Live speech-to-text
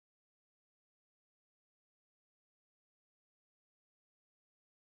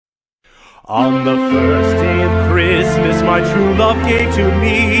On the first day of Christmas, my true love gave to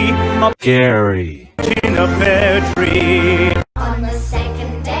me a Gary in a pear tree. On the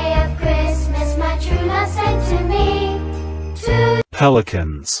second day of Christmas, my true love sent to me 2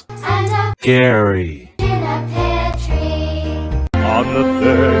 pelicans. and a Gary in a pear tree. On the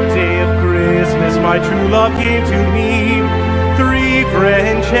third day of Christmas, my true love gave to me 3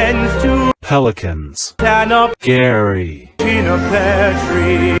 French hens, 2 pelicans. and a Gary in a pear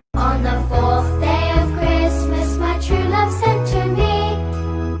tree. On the fourth day of Christmas, my true love sent to me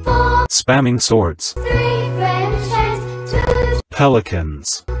 4, spamming swords. 3 French hens, 2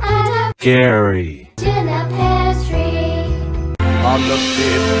 Pelicans. and a Gary in a pear tree. On the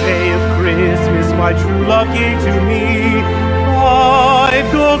 5th day of Christmas, my true love gave to me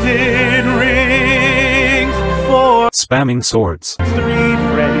 5 golden rings, 4 spamming swords. 3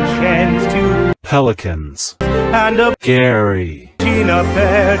 French hens, 2 Pelicans. and a Gary in a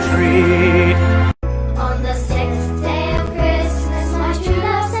pear tree. On the 6th day of Christmas, my true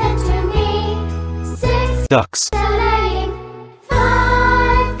love sent to me 6 ducks. laying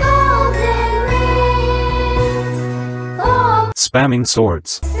 5 golden rings, 4 Spamming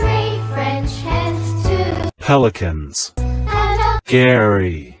swords. 3 French hens, 2 Pelicans. and a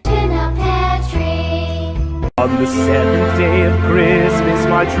Gary in a pear tree. On the 7th day of Christmas,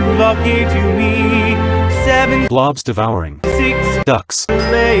 my true love gave to me 7 blobs devouring. 6 Ducks.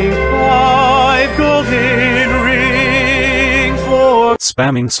 laying 5 golden rings, 4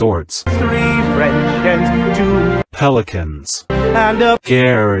 Spamming swords. 3 French hens, 2 Pelicans. and a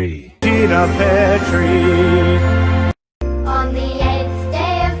Gary in a pear tree. On the 8th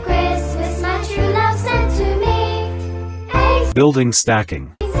day of Christmas, my true love sent to me 8 building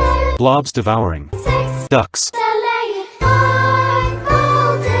stacking. 7 Blobs devouring. 6 Ducks. laying 5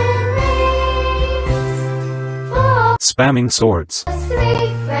 golden rings, 4 Spamming swords.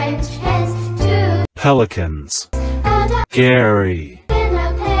 3 French hens, 2 Pelicans. and a Gary in a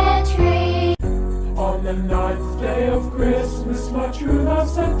pear tree. On the 9th day of Christmas, my true love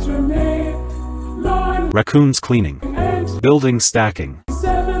sent to me 9, raccoons cleaning. 8, Building stacking.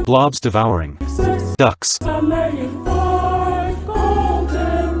 7, Blobs devouring. 6, Ducks. laying 5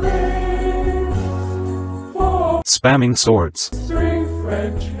 golden rings, 4, Spamming swords. 3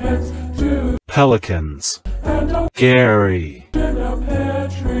 French hens, 2 Pelicans. and a Gary in a pear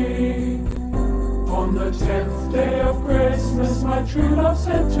tree. On the 10th day of Christmas, my true love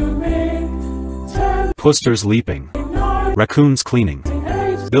sent to me 10, Pusters leaping. 9, Raccoons cleaning.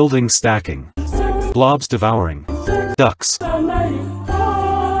 8, Building stacking. 6, Blobs devouring. Ducks. laying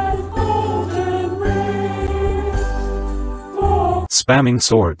 5 golden rings, 4, Spamming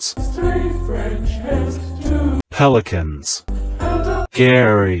swords. 3 French hens, 2 Pelicans. and a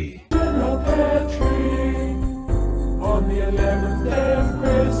Gary in a pear tree. On the 11th day of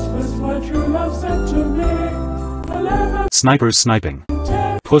Christmas, my true love sent to me 11, snipers sniping.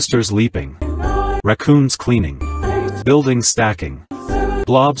 10, Pusters leaping. 9, Raccoons cleaning. 8, Building stacking. 7,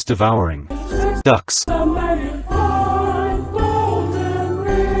 Blobs devouring. 6, Ducks. laying 5 golden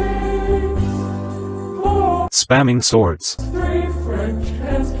rings, 4, Spamming swords. 3 French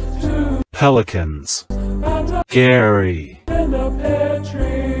hens, 2 Pelicans. and a Gary in a pear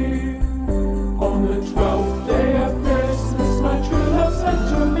tree. On the 12th day of Christmas, my true love sent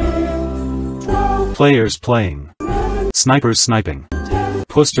to me 12, players playing. 11, Snipers sniping. 10,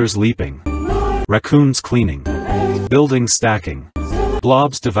 Pusters leaping. 9, Raccoons cleaning. 8, Building stacking. 7,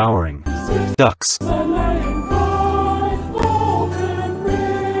 Blobs devouring. 6, Ducks. laying 5 golden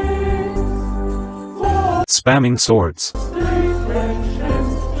rings, 4, Spamming swords. 3 French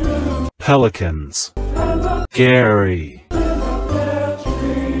hens, 2 Pelicans. and a Gary